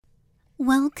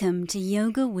Welcome to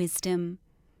Yoga Wisdom.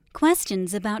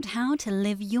 Questions about how to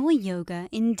live your yoga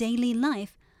in daily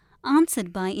life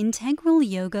answered by Integral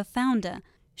Yoga founder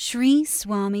Sri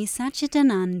Swami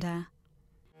Satchidananda.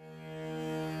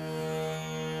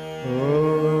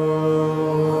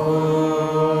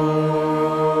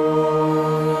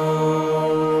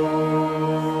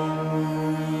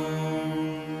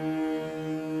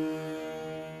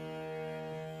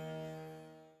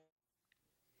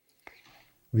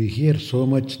 We hear so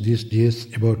much these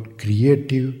days about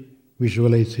creative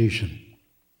visualization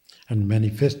and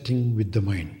manifesting with the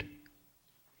mind.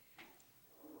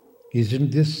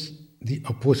 Isn't this the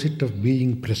opposite of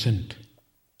being present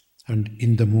and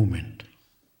in the moment?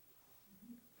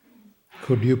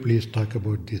 Could you please talk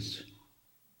about this?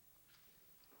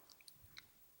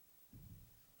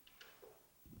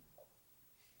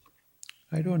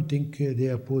 I don't think they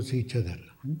oppose each other.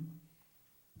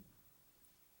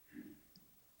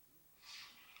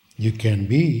 You can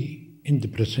be in the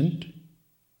present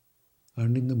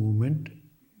and in the moment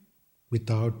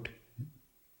without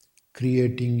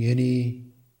creating any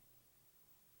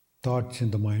thoughts in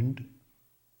the mind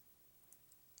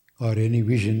or any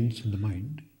visions in the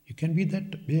mind. You can be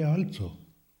that way also.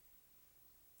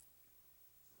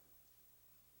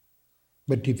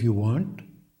 But if you want,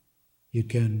 you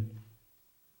can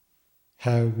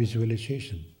have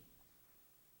visualization.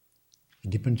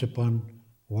 It depends upon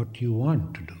what you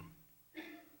want to do,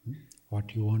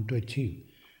 what you want to achieve.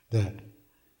 The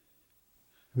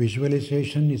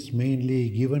visualization is mainly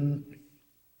given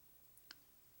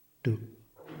to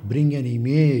bring an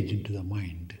image into the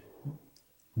mind,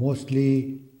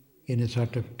 mostly in a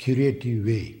sort of curative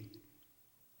way.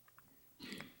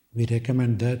 We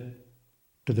recommend that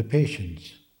to the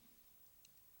patients.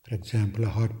 For example, a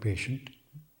heart patient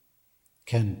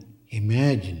can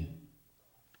imagine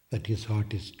that his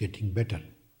heart is getting better.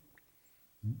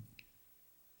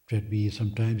 That we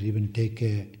sometimes even take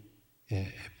a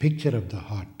picture of the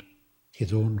heart,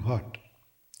 his own heart,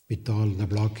 with all the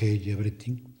blockage,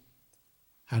 everything,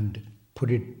 and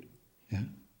put it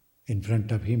in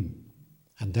front of him.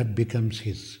 And that becomes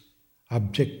his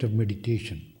object of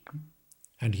meditation.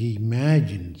 And he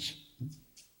imagines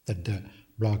that the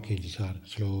blockages are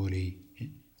slowly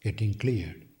getting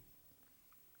cleared.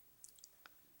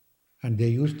 And they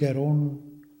use their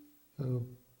own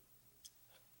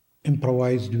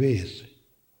improvised ways.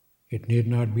 It need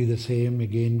not be the same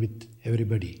again with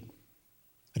everybody.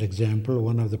 For example,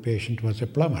 one of the patients was a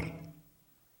plumber.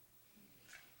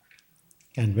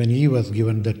 And when he was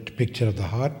given that picture of the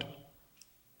heart,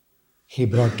 he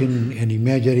brought in an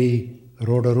imaginary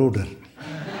rotor-rooter.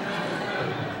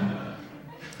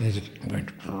 It's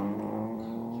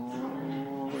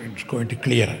going to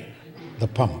clear the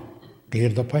pump, clear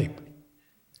the pipe.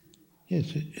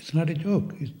 Yes, it's not a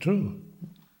joke, it's true.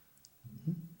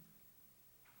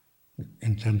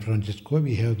 In San Francisco,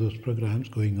 we have those programs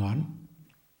going on.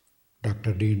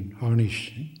 Dr. Dean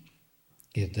Ornish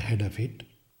is the head of it.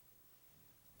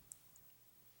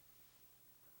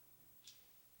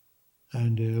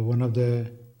 And one of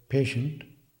the patients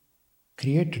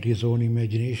created his own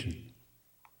imagination.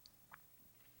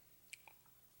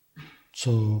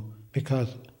 So,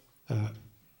 because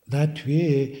that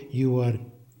way you are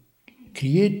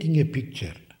creating a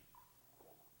picture,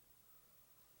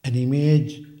 an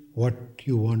image, what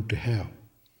you want to have.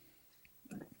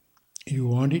 You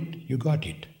want it, you got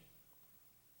it.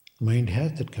 Mind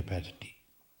has that capacity.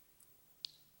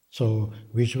 So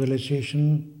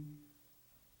visualization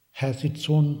has its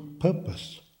own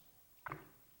purpose.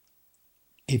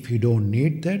 If you don't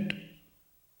need that,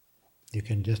 you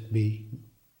can just be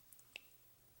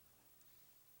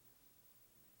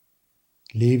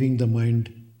leaving the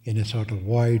mind in a sort of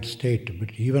void state.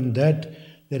 But even that,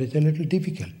 there is a little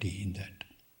difficulty in that.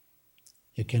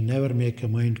 You can never make a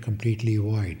mind completely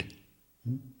void.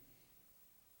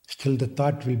 Still the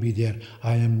thought will be there,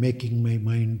 I am making my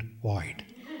mind void.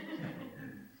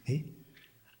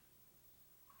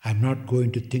 I'm not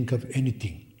going to think of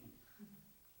anything.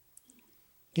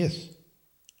 Yes.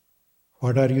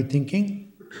 What are you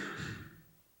thinking?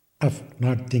 Of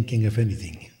not thinking of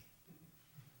anything.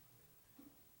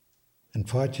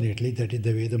 Unfortunately, that is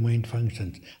the way the mind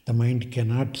functions. The mind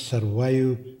cannot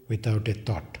survive without a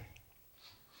thought.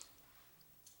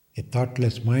 A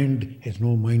thoughtless mind is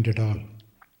no mind at all.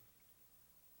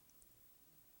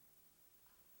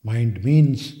 Mind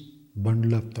means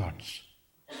bundle of thoughts.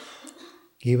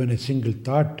 Even a single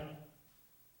thought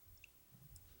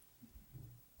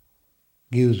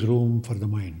gives room for the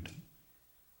mind.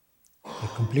 A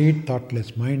complete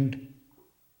thoughtless mind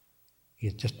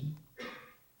is just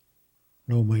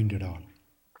no mind at all.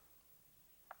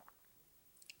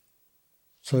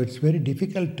 So it's very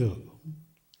difficult to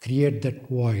create that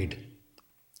void.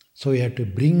 So you have to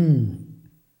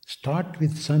start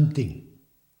with something,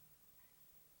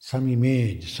 some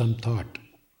image, some thought.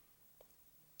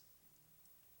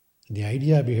 The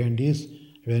idea behind is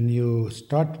when you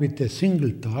start with a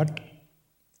single thought,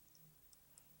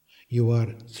 you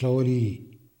are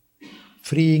slowly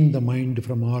freeing the mind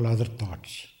from all other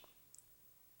thoughts.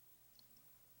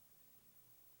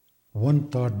 One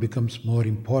thought becomes more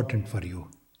important for you.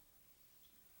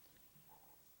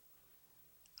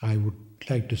 I would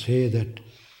like to say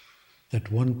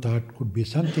that one thought could be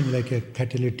something like a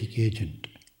catalytic agent.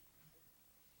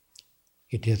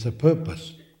 It has a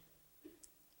purpose.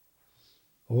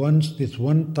 Once this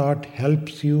one thought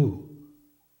helps you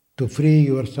to free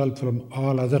yourself from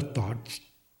all other thoughts,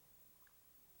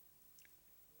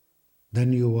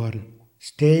 then you are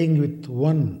staying with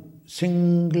one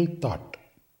single thought.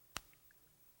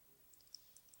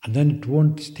 And then it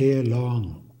won't stay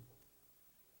long.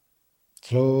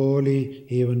 Slowly,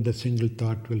 even the single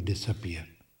thought will disappear.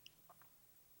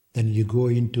 Then you go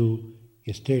into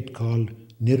a state called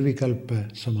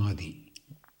Nirvikalpa Samadhi.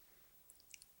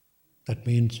 That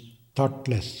means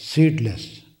thoughtless,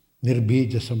 seedless,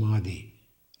 Nirbija Samadhi.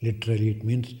 Literally it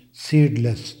means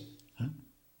seedless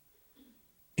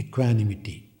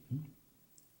equanimity.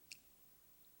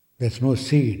 There's no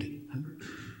seed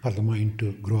for the mind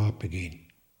to grow up again.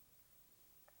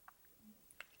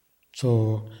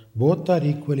 So both are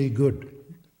equally good.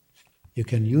 You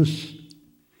can use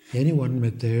any one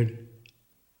method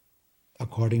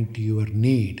according to your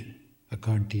need,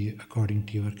 according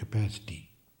to your capacity.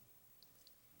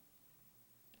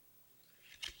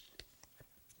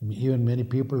 Even many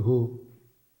people who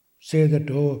say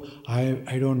that, oh,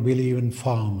 I don't believe in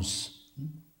forms.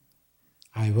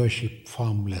 I worship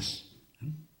formless.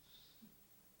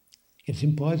 It's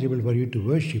impossible for you to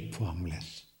worship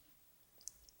formless.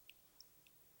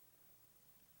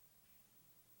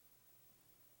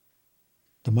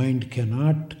 The mind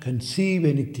cannot conceive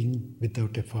anything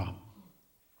without a form.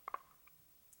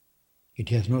 It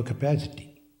has no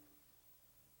capacity.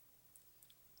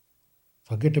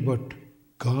 Forget about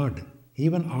God,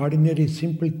 even ordinary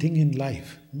simple thing in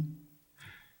life.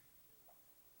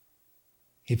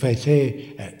 If I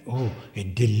say, a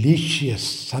delicious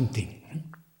something,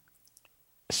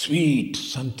 sweet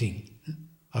something,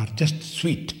 or just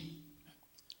sweet,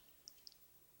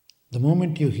 the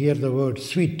moment you hear the word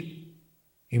sweet,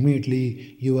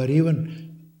 immediately you are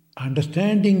even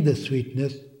understanding the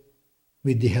sweetness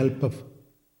with the help of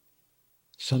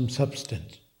some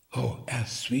substance. Oh,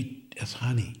 as sweet as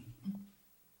honey,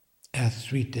 as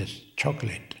sweet as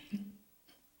chocolate.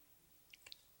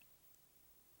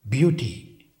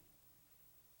 Beauty.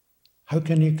 How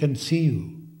can you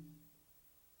conceive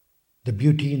the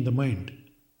beauty in the mind?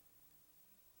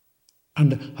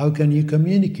 And how can you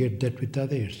communicate that with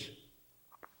others?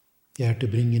 You have to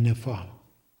bring in a form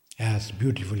as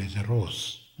beautiful as a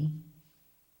rose.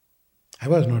 I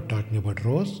was not talking about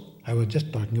rose, I was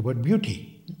just talking about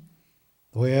beauty.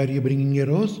 Why are you bringing a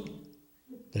rose?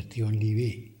 That's the only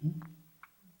way.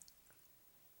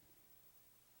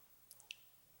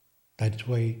 That's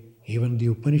why even the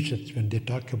Upanishads, when they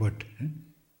talk about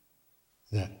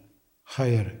the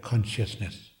higher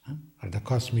consciousness, or the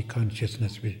cosmic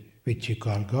consciousness which you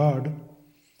call God,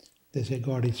 they say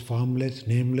God is formless,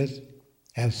 nameless.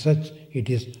 As such, it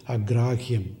is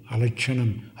agrahyam,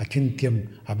 alakshanam,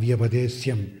 achintyam,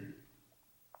 avyavadesyam.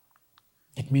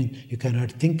 It means you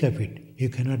cannot think of it, you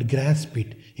cannot grasp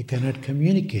it, you cannot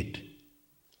communicate.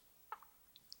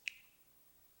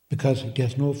 Because it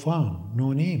has no form,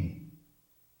 no name.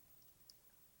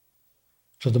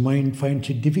 So the mind finds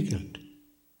it difficult.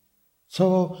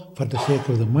 So, for the sake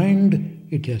of the mind,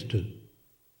 it has to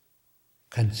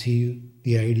conceive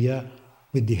the idea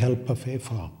with the help of a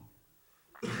form.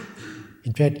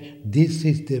 In fact, this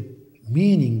is the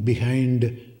meaning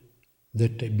behind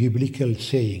that biblical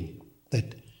saying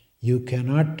that you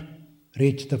cannot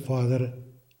reach the Father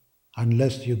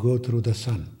unless you go through the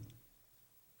Son.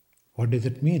 What does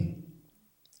it mean?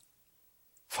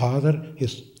 Father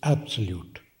is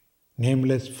absolute,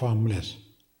 nameless, formless.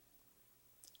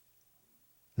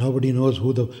 Nobody knows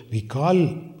we call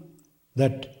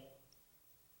that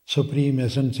Supreme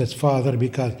Essence as Father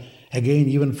because, again,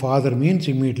 even Father means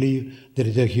immediately there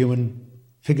is a human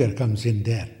figure comes in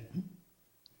there.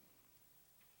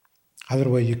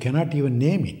 Otherwise, you cannot even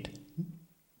name it.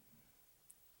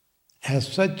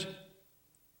 As such,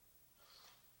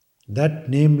 that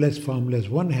nameless, formless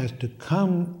one has to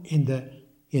come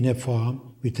in a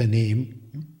form with a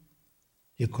name.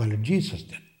 You call it Jesus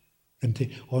then.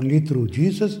 And only through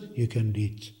Jesus you can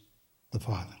reach the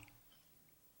Father.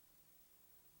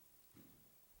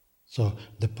 So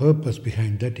the purpose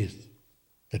behind that is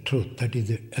the truth. That is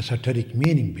the esoteric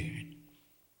meaning behind.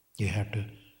 You have to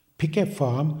pick a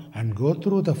form and go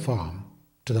through the form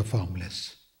to the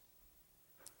formless.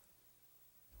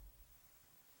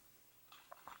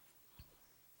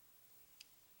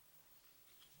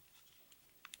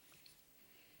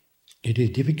 It is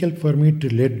difficult for me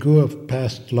to let go of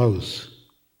past loves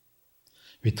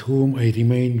with whom I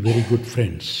remain very good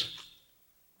friends.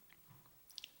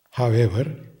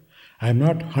 However, I am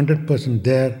not 100%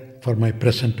 there for my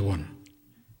present one.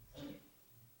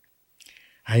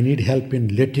 I need help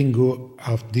in letting go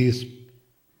of these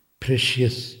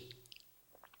precious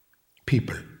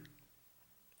people.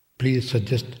 Please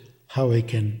suggest how I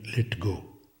can let go.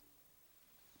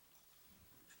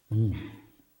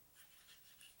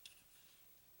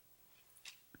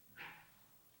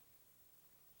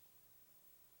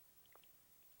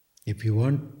 If you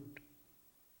want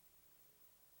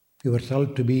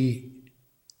yourself to be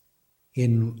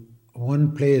in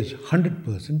one place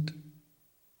 100%,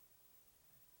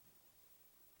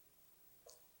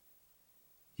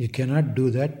 you cannot do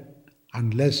that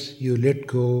unless you let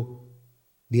go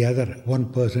the other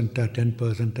 1% or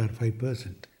 10% or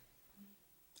 5%.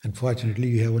 Unfortunately,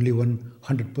 you have only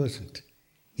 100%.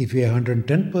 If you have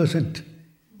 110%,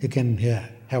 you can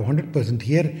have 100%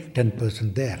 here,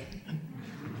 10% there.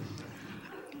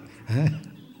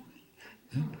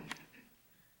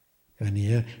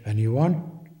 When you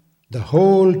want the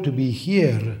whole to be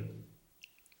here,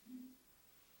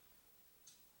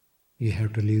 you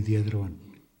have to leave the other one.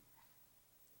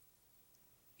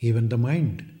 Even the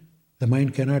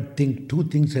mind cannot think two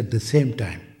things at the same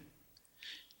time.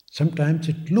 Sometimes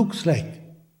it looks like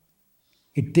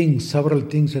it thinks several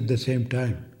things at the same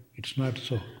time. It's not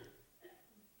so.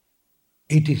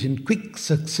 It is in quick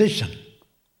succession,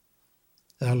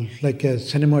 like a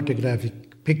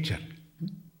cinematographic picture.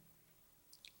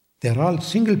 They are all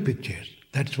single pictures.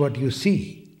 That's what you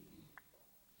see.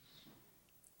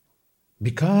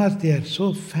 Because they are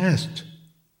so fast,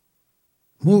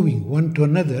 moving one to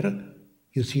another,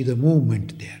 you see the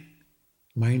movement there.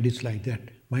 Mind is like that.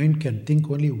 Mind can think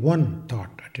only one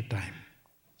thought at a time.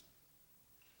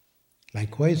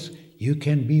 Likewise, you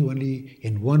can be only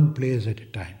in one place at a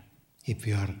time. If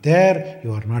you are there,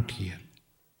 you are not here.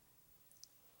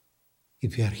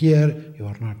 If you are here, you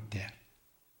are not there.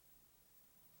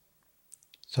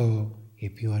 So,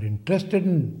 if you are interested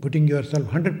in putting yourself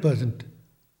 100%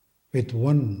 with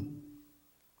one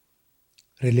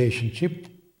relationship,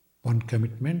 one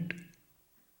commitment,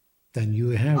 then you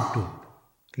have to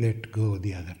let go of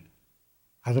the other.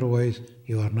 Otherwise,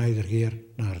 you are neither here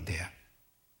nor there.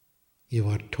 You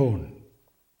are torn.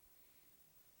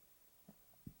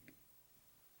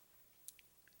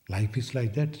 Life is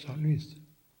like that, it's always.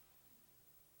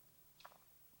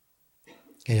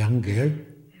 A young girl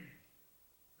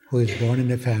who is born in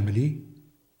a family,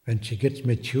 when she gets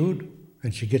matured,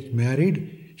 when she gets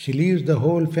married, she leaves the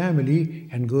whole family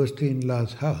and goes to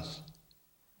in-laws' house.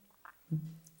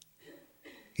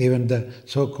 Even the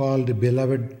so-called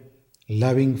beloved,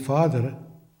 loving father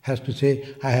has to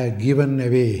say, I have given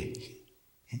away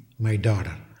my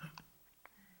daughter.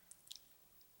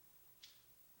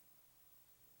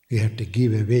 You have to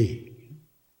give away.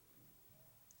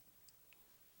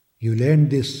 You learn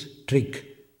this trick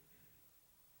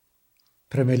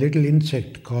from a little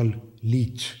insect called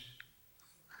leech.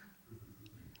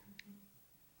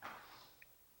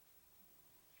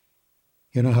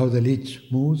 You know how the leech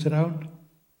moves around?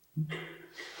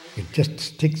 It just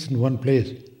sticks in one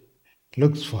place,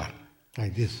 looks for,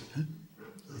 like this.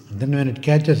 And then when it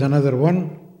catches another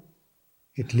one,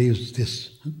 it leaves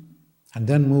this, and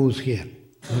then moves here.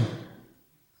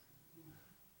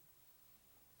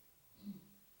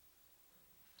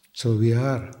 So we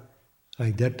are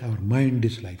like that, our mind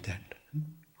is like that.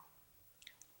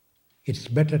 It's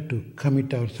better to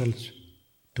commit ourselves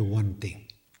to one thing.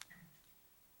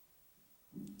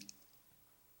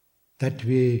 That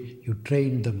way you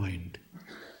train the mind.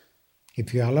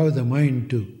 If you allow the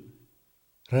mind to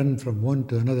run from one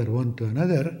to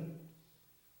another,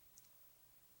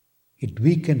 it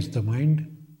weakens the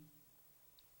mind,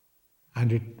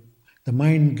 and the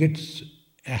mind gets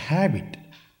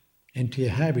into a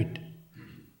habit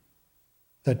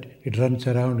that it runs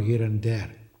around here and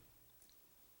there,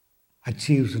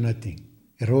 achieves nothing.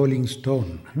 A rolling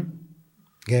stone,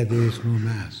 gathers no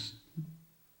mass.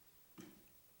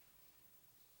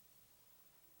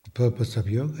 The purpose of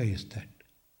yoga is that,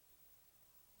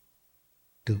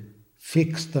 to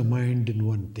fix the mind in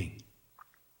one thing.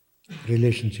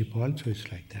 Relationship also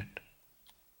is like that.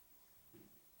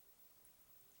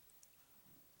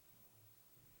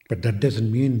 But that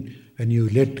doesn't mean when you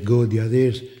let go the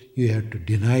others, you have to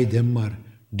deny them or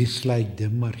dislike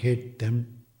them or hate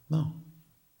them. No.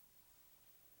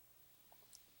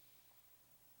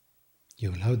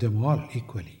 You love them all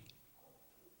equally.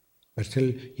 But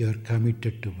still you are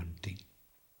committed to one thing.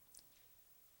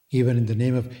 Even in the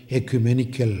name of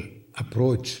ecumenical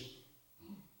approach,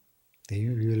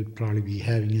 then we will probably be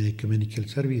having an ecumenical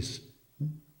service.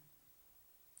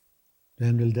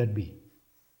 When will that be?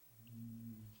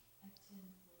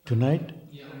 Tonight?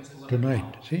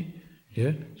 Tonight, see?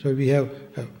 Yeah. So we have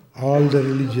all the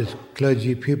religious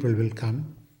clergy people will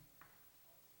come,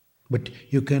 but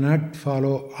you cannot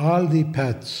follow all the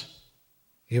paths,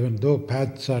 even though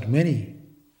paths are many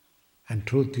and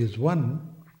truth is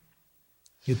one.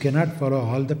 You cannot follow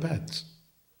all the paths.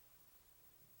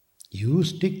 You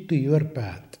stick to your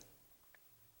path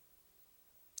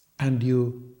and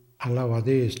you allow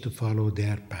others to follow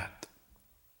their path.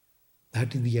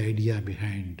 That is the idea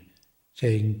behind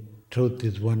saying truth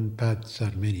is one, paths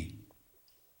are many.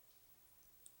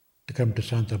 To come to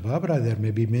Santa Barbara, there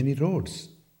may be many roads.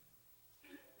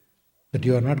 But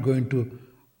you are not going to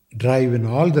drive in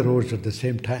all the roads at the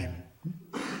same time.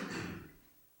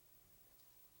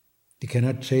 You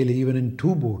cannot sail even in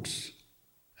 2 boats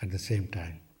at the same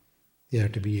time. You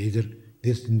have to be either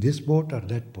in this boat or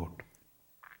that boat.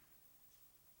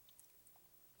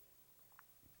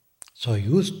 So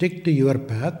you stick to your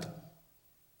path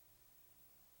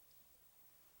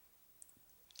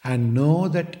and know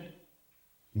that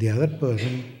the other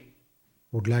person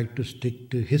would like to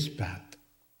stick to his path.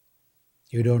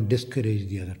 You don't discourage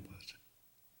the other person.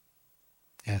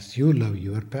 As you love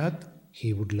your path,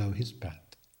 he would love his path.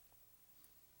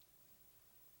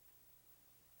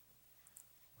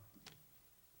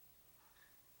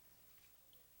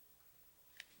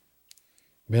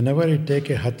 Whenever you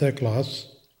take a Hatha class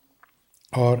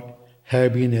or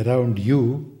have been around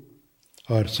you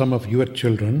or some of your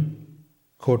children,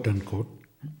 quote unquote,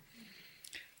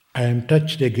 I am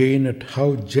touched again at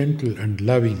how gentle and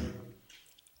loving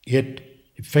yet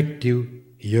effective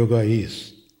yoga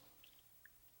is.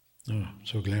 Oh,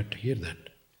 so glad to hear that.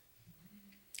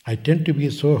 I tend to be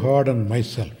so hard on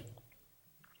myself,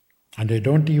 and I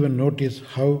don't even notice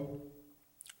how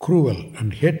cruel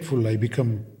and hateful I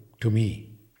become to me.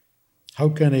 How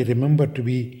can I remember to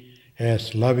be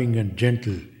as loving and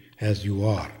gentle as you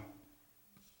are?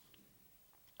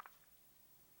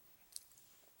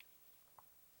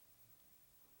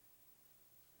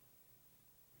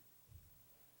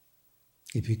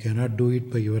 If you cannot do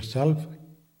it by yourself,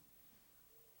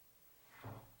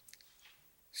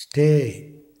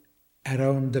 stay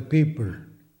around the people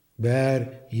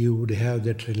where you would have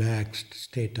that relaxed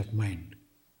state of mind.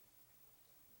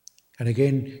 And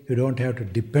again, you don't have to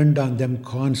depend on them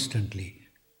constantly.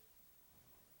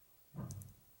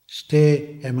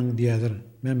 Stay among the other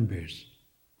members.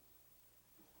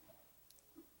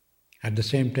 At the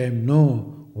same time,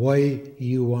 know why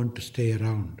you want to stay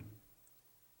around.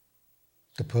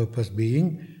 The purpose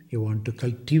being, you want to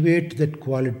cultivate that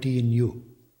quality in you.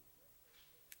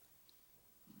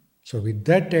 So with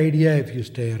that idea, if you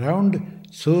stay around,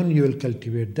 soon you will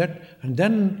cultivate that, and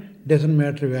then doesn't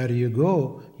matter where you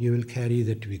go, you will carry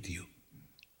that with you.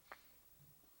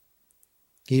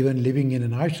 Even living in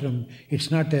an ashram,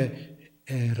 it's not a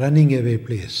running away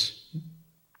place.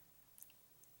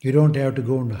 You don't have to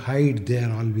go and hide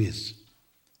there always.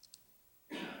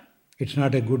 It's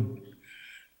not a good,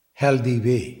 healthy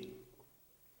way.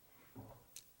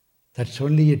 That's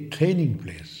only a training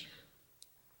place.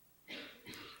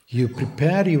 You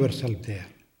prepare yourself there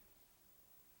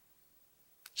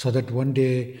so that one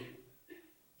day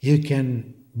you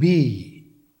can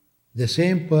be the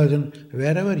same person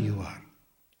wherever you are.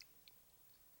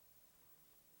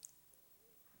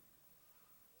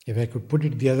 If I could put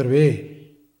it the other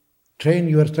way, train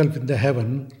yourself in the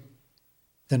heaven,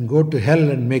 then go to hell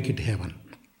and make it heaven.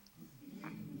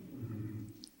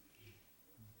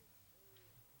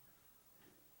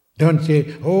 Don't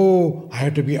say, oh, I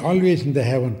have to be always in the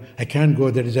heaven. I can't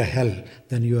go, there is a hell.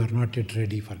 Then you are not yet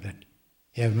ready for that.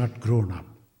 You have not grown up.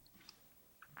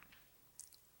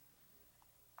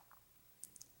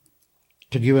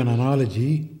 To give an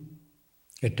analogy,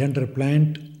 a tender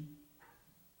plant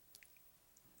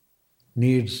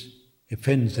needs a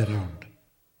fence around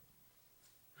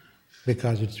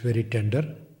because it's very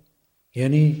tender.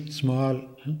 Any small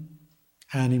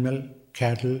animal,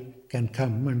 cattle can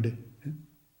come and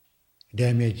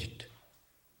damage it,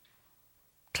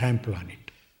 trample on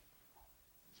it.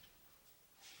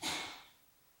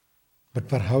 But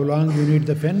for how long you need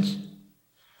the fence?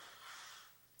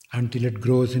 Until it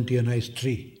grows into a nice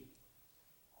tree.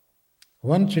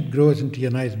 Once it grows into a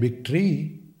nice big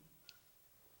tree,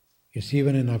 It's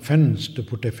even an offense to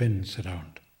put a fence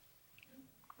around.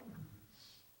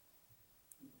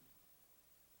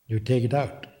 You take it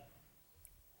out.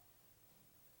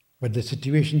 But the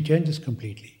situation changes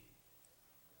completely.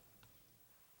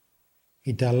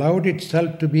 It allowed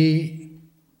itself to be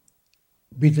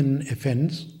within a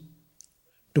fence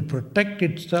to protect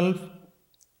itself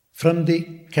from the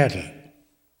cattle.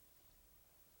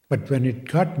 But when it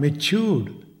got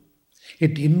matured,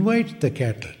 it invites the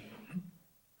cattle.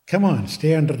 Come on,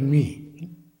 stay under me.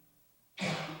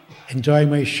 Enjoy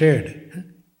my shade.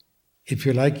 If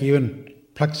you like, even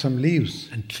pluck some leaves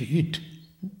and eat.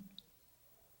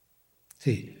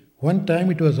 See, one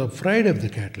time it was afraid of the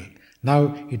cattle.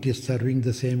 Now it is serving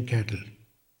the same cattle.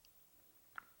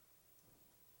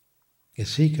 A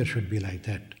seeker should be like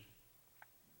that.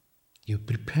 You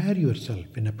prepare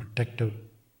yourself in a protective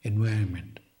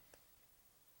environment.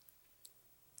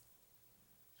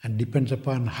 And depends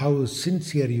upon how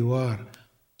sincere you are,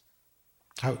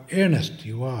 how earnest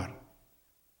you are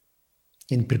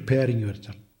in preparing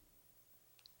yourself.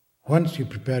 Once you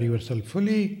prepare yourself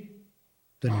fully,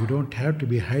 then you don't have to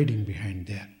be hiding behind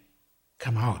there.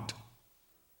 Come out.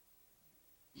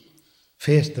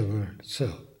 Face the world.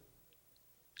 So,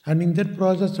 and in that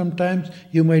process, sometimes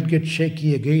you might get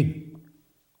shaky again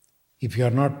if you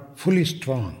are not fully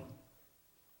strong.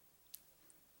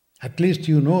 At least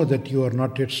you know that you are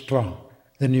not yet strong.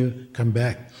 Then you come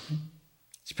back.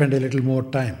 Spend a little more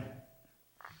time.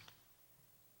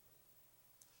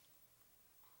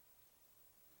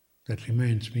 That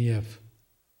reminds me of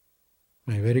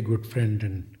my very good friend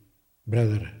and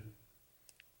brother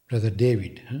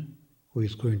David, who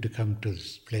is going to come to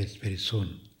this place very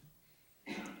soon.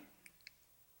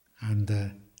 On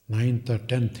the 9th or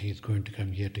 10th, he is going to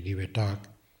come here to give a talk.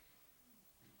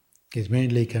 He is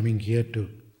mainly coming here to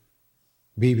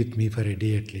be with me for a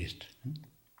day at least.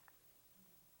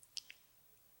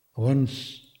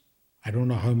 Once, I don't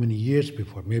know how many years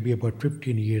before, maybe about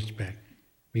 15 years back,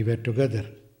 we were together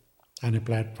on a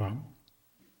platform,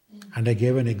 and I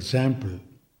gave an example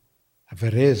of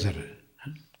a razor,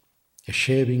 a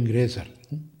shaving razor.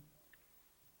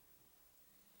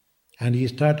 And he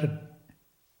started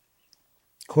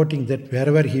quoting that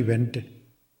wherever he went,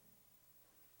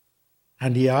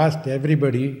 and he asked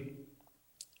everybody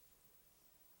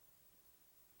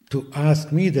to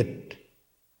ask me that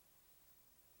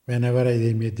whenever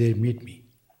they meet me.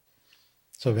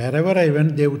 So wherever I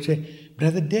went, they would say,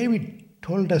 Brother David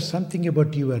told us something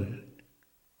about your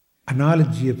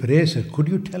analogy of razor. Could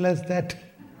you tell us that?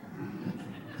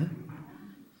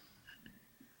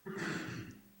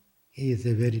 He is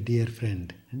a very dear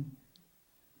friend.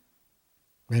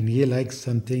 When he likes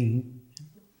something,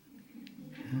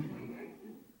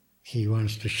 he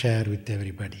wants to share with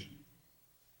everybody.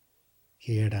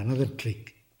 He had another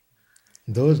trick.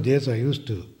 In those days I used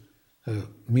to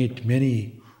meet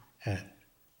many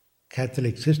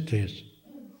Catholic sisters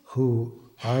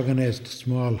who organized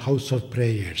small house of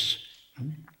prayers.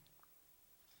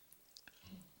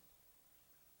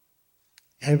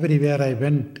 Everywhere I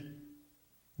went,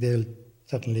 they'll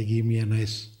certainly give me a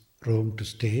nice room to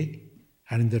stay.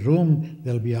 And in the room,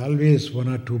 there'll be always 1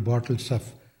 or 2 bottles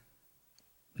of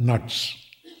nuts,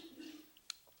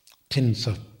 tins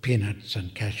of peanuts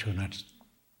and cashew nuts.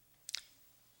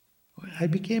 I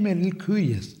became a little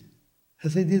curious. I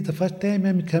said, this is the first time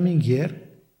I'm coming here.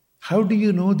 How do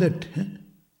you know that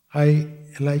I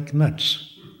like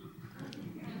nuts?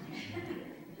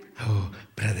 Oh,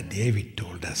 Brother David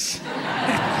told us.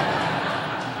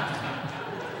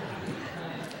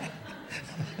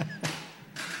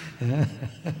 And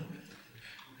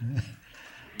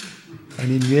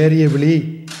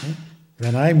invariably,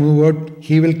 when I move out,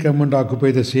 he will come and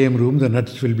occupy the same room, the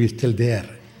nuts will be still there.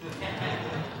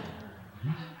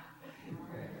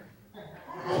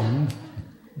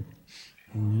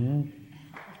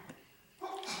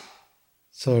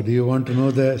 So, do you want to know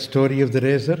the story of the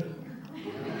razor?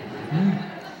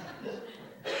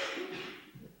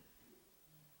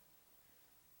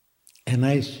 A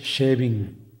nice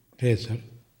shaving razor,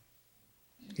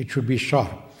 it should be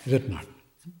sharp, is it not?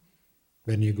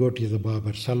 When you go to the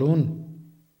barber salon,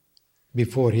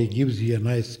 before he gives you a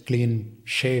nice clean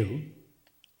shave,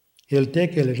 he'll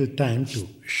take a little time to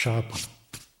sharpen.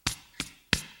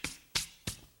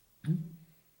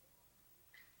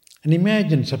 And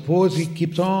imagine, suppose he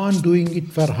keeps on doing it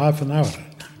for half an hour.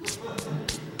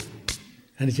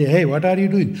 And he says, hey, what are you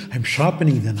doing? I'm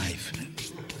sharpening the knife.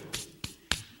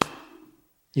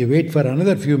 You wait for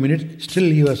another few minutes, still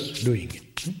he was doing it.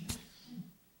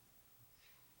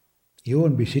 You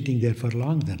won't be sitting there for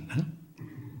long then.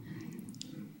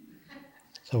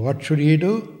 So what should he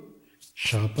do?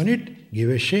 Sharpen it,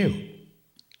 give a shave.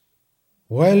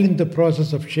 While in the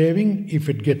process of shaving, if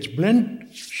it gets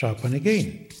blunt, sharpen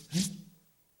again.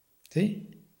 See?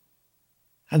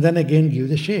 And then again give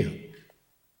the shave.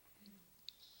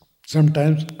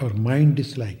 Sometimes our mind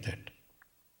is like that.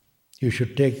 You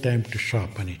should take time to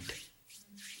sharpen it.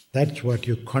 That's what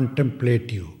you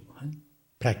contemplative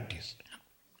practice.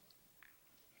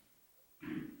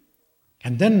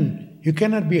 And then you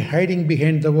cannot be hiding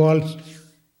behind the walls,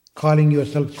 calling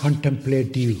yourself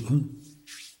contemplative.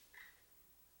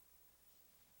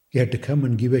 You have to come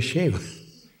and give a shave.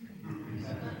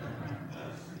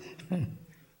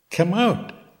 Come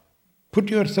out. Put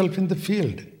yourself in the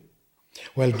field.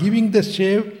 While giving the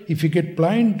shave, if you get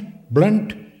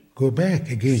blunt, go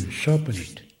back again, sharpen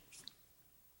it.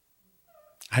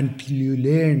 Until you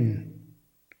learn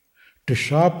to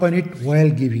sharpen it while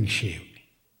giving shave.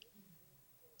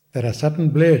 There are certain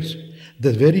blades,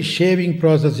 the very shaving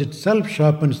process itself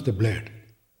sharpens the blade.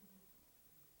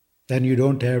 Then you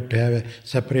don't have to have a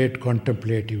separate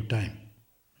contemplative time.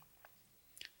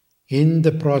 In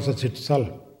the process itself,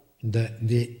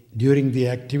 during the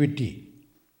activity,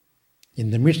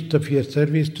 in the midst of your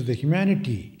service to the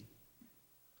humanity,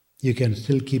 you can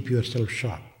still keep yourself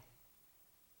sharp.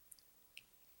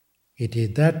 It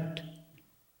is that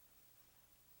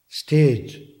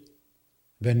stage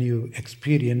when you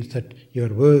experience that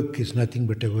your work is nothing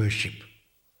but a worship.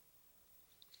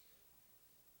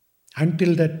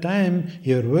 Until that time,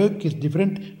 your work is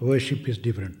different, worship is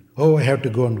different. Oh, I have to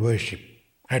go and worship.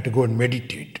 I have to go and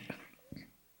meditate.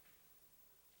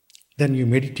 Then you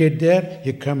meditate there,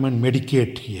 you come and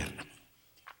medicate here.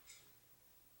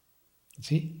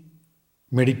 See?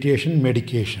 Meditation,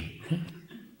 medication.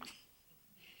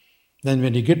 Then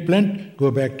when you get blunt, go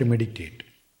back to meditate.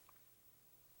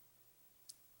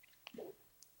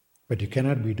 But you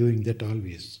cannot be doing that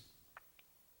always.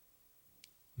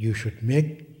 You should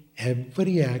make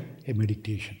every act a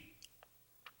meditation.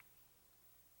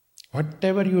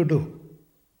 Whatever you do,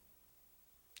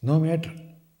 no matter,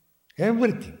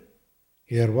 everything.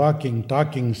 You are walking,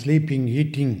 talking, sleeping,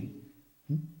 eating.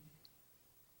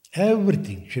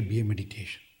 Everything should be a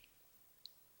meditation.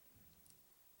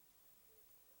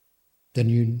 Then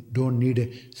you don't need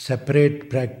a separate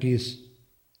practice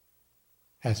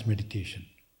as meditation.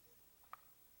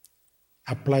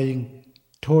 Applying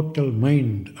total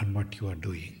mind on what you are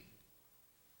doing.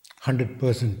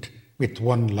 100% with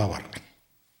one lover.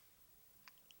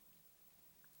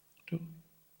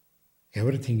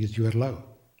 Everything is your love.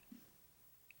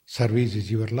 Service is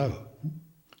your love.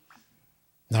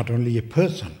 Not only a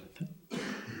person.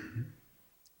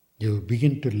 You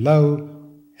begin to love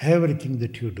everything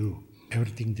that you do,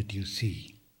 everything that you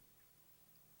see.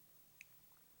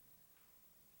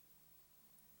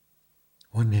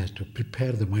 One has to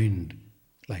prepare the mind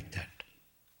like that.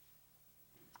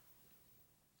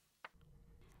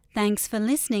 Thanks for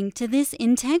listening to this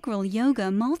Integral Yoga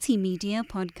Multimedia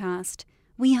podcast.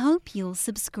 We hope you'll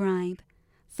subscribe.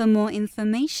 For more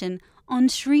information on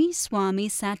Sri Swami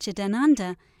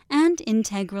Satchidananda and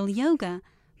Integral Yoga,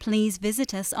 please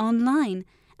visit us online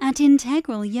at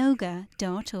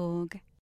integralyoga.org.